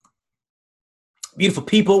Beautiful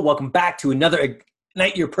people, welcome back to another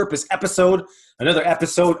Ignite Your Purpose episode, another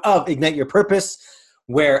episode of Ignite Your Purpose,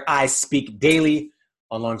 where I speak daily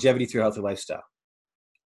on longevity through a healthy lifestyle.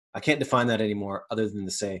 I can't define that anymore other than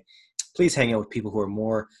to say, please hang out with people who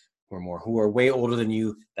are way older than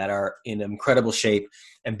you, that are in incredible shape,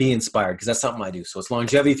 and be inspired, because that's something I do. So it's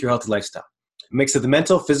longevity through a healthy lifestyle. A mix of the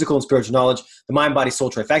mental, physical, and spiritual knowledge, the mind, body,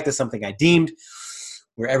 soul trifecta is something I deemed,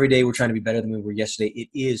 where every day we're trying to be better than we were yesterday. It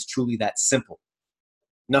is truly that simple.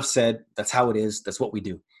 Enough said. That's how it is. That's what we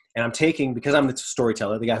do. And I'm taking, because I'm the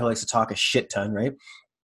storyteller, the guy who likes to talk a shit ton, right?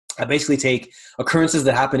 I basically take occurrences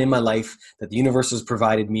that happen in my life that the universe has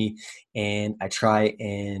provided me, and I try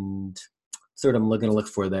and, third I'm going to look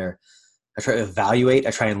for there, I try to evaluate,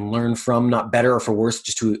 I try and learn from, not better or for worse,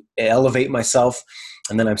 just to elevate myself.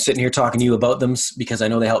 And then I'm sitting here talking to you about them because I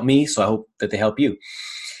know they help me, so I hope that they help you.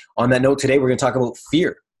 On that note, today we're going to talk about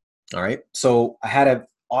fear. All right. So I had an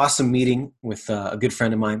awesome meeting with a good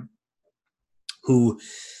friend of mine who,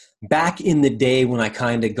 back in the day when I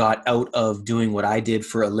kind of got out of doing what I did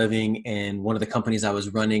for a living, and one of the companies I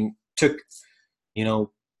was running took over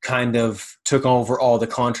all the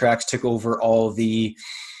contracts, took over all the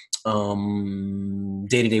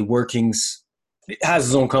day-to-day workings. It has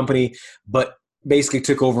his own company, but basically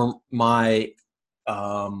took over my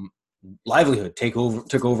livelihood,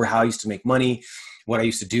 took over how I used to make money, what I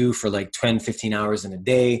used to do for like 10, 15 hours in a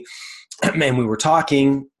day. And we were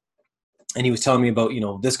talking, and he was telling me about,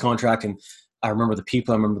 this contract. And I remember the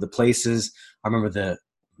people, I remember the places, I remember the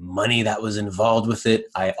money that was involved with it.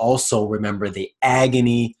 I also remember the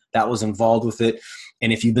agony that was involved with it.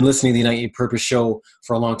 And if you've been listening to the Ignite Your Purpose show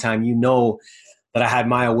for a long time, you know that I had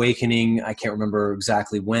my awakening. I can't remember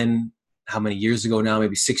exactly when, how many years ago now,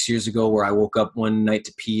 maybe 6 years ago, where I woke up one night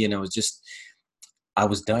to pee and I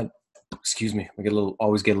was done. Excuse me. I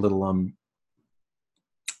always get a little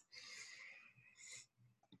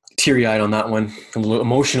teary-eyed on that one. I'm a little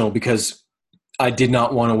emotional because I did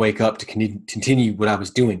not want to wake up to continue what I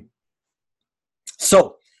was doing.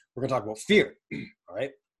 So we're going to talk about fear. All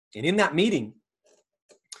right. And in that meeting,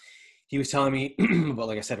 he was telling me about,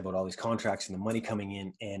 like I said, about all these contracts and the money coming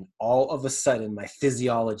in, and all of a sudden my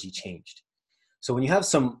physiology changed. So when you have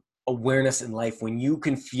some awareness in life, when you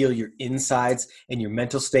can feel your insides and your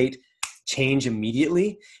mental state change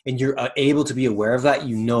immediately, and you're able to be aware of that,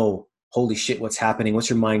 holy shit, what's happening? What's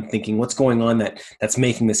your mind thinking? What's going on that's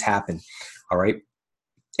making this happen? All right.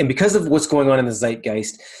 And because of what's going on in the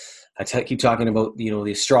zeitgeist, I keep talking about,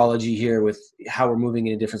 the astrology here with how we're moving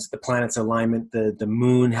in a difference, the planet's alignment, the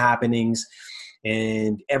moon happenings,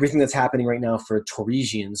 and everything that's happening right now for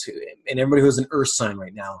Taurosians and everybody who's an earth sign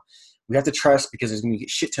right now. We have to trust, because there's going to be a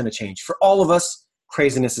shit ton of change. For all of us,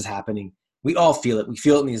 craziness is happening. We all feel it. We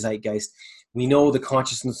feel it in the zeitgeist. We know the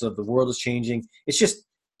consciousness of the world is changing. It's just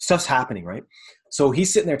stuff's happening, right? So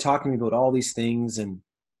he's sitting there talking to me about all these things, and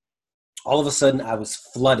all of a sudden I was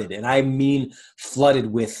flooded, and I mean flooded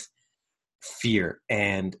with fear,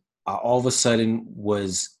 and all of a sudden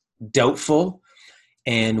was doubtful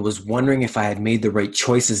and was wondering if I had made the right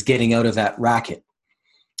choices getting out of that racket,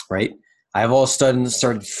 right? I've all of a sudden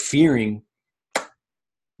started fearing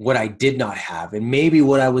what I did not have, and maybe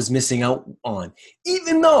what I was missing out on,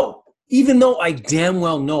 even though I damn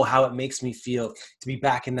well know how it makes me feel to be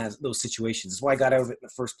back in those situations. That's why I got out of it in the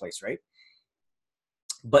first place, right?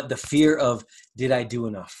 But the fear of, did I do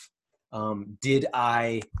enough? Did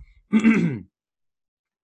I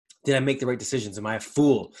make the right decisions? Am I a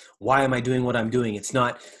fool? Why am I doing what I'm doing? It's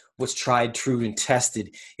not what's tried, true, and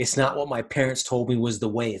tested. It's not what my parents told me was the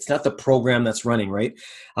way. It's not the program that's running, right?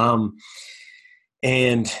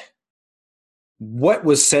 And what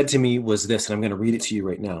was said to me was this, and I'm going to read it to you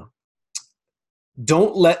right now.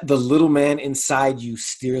 Don't let the little man inside you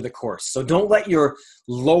steer the course. So don't let your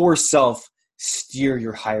lower self steer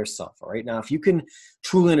your higher self. All right. Now, if you can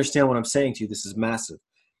truly understand what I'm saying to you, this is massive.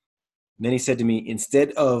 And then he said to me,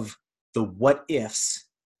 instead of the what ifs,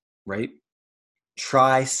 right,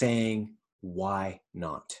 try saying, why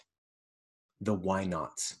not? The why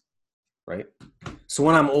nots, right? So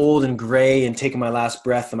when I'm old and gray and taking my last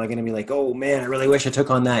breath, am I going to be like, oh man, I really wish I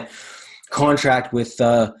took on that contract with,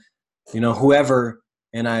 whoever,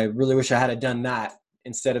 and I really wish I had done that,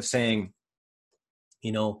 instead of saying,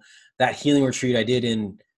 that healing retreat I did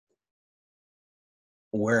in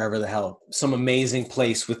wherever the hell, some amazing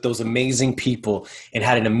place with those amazing people, and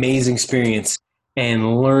had an amazing experience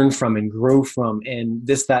and learn from and grow from and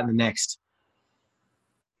this, that, and the next.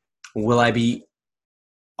 Will I be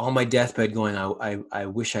on my deathbed going, I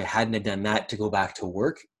wish I hadn't have done that to go back to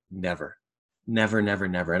work? Never. Never, never,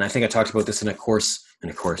 never. And I think I talked about this in a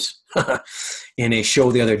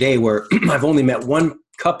show the other day, where I've only met one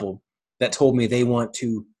couple that told me they want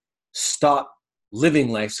to stop living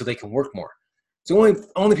life so they can work more. It's the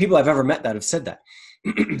only people I've ever met that have said that.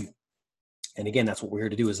 And again, that's what we're here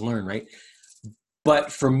to do, is learn, right?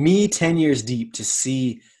 But for me, 10 years deep, to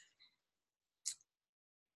see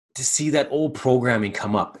that old programming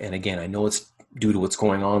come up, and again, I know it's due to what's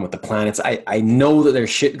going on with the planets. I know that there's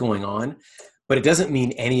shit going on, but it doesn't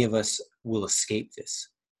mean any of us will escape this.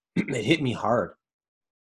 It hit me hard.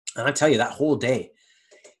 And I tell you, that whole day,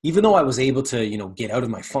 even though I was able to, get out of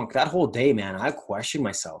my funk, that whole day, man, I questioned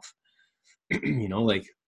myself, like,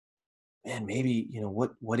 man, maybe,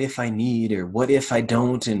 what if I need, or what if I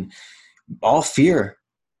don't? And all fear,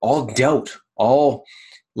 all doubt, all,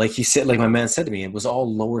 like he said, like my man said to me, it was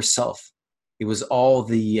all lower self. It was all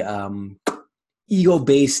the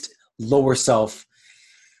ego-based lower self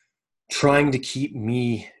trying to keep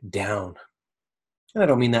me down. And I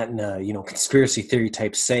don't mean that in a, conspiracy theory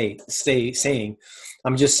type saying.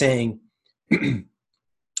 I'm just saying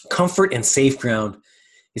comfort and safe ground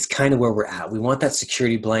is kind of where we're at. We want that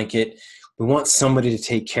security blanket. We want somebody to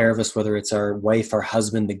take care of us, whether it's our wife, our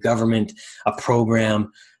husband, the government, a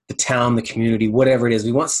program, the town, the community, whatever it is.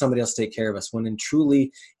 We want somebody else to take care of us, when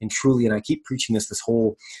truly, and I keep preaching this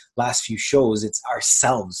whole last few shows, it's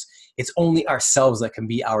ourselves. It's only ourselves that can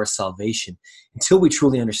be our salvation, until we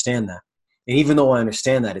truly understand that. And even though I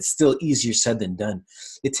understand that, it's still easier said than done.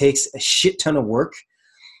 It takes a shit ton of work,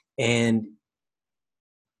 and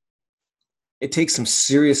it takes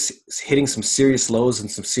hitting some serious lows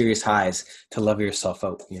and some serious highs to level yourself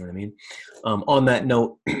out. You know what I mean? On that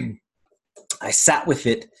note, I sat with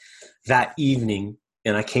it that evening,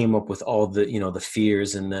 and I came up with all the, the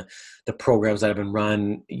fears and the programs that have been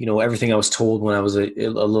run, everything I was told when I was a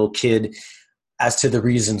little kid, as to the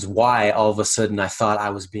reasons why all of a sudden I thought I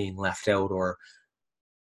was being left out, or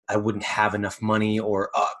I wouldn't have enough money,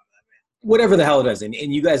 or whatever the hell it is. And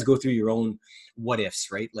you guys go through your own what ifs,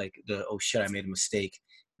 right? Like oh shit, I made a mistake.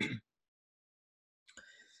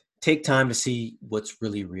 Take time to see what's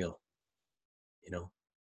really real,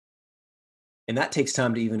 and that takes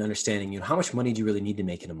time to even understanding, how much money do you really need to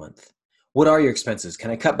make in a month? What are your expenses? Can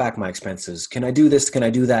I cut back my expenses? Can I do this? Can I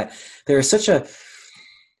do that? There's such a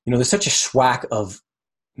swag of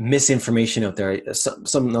misinformation out there.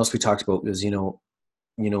 Something else we talked about is,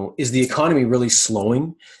 is the economy really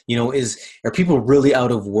slowing? Are people really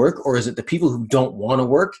out of work, or is it the people who don't want to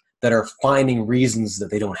work that are finding reasons that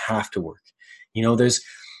they don't have to work?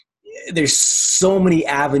 There's so many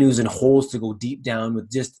avenues and holes to go deep down with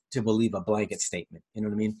just to believe a blanket statement. You know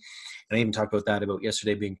what I mean? And I even talked about that about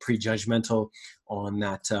yesterday, being prejudgmental on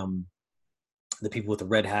that, the people with the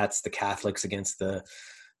red hats, the Catholics against the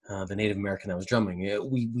Native American that was drumming.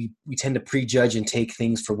 We tend to prejudge and take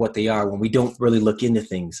things for what they are when we don't really look into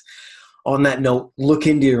things. On that note, look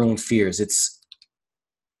into your own fears. It's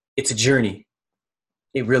a journey.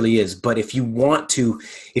 It really is. But if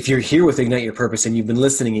you're here with Ignite Your Purpose, and you've been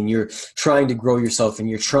listening, and you're trying to grow yourself, and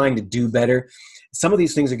you're trying to do better, some of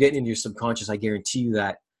these things are getting into your subconscious. I guarantee you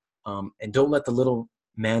that. And don't let the little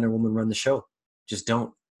man or woman run the show. Just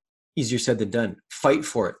don't. Easier said than done. Fight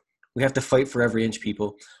for it. We have to fight for every inch,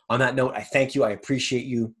 people. On that note, I thank you. I appreciate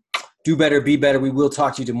you. Do better, be better. We will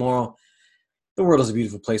talk to you tomorrow. The world is a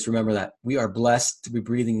beautiful place. Remember that. We are blessed to be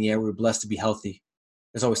breathing the air. We're blessed to be healthy.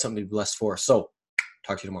 There's always something to be blessed for. So,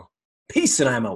 talk to you tomorrow. Peace, and I am out.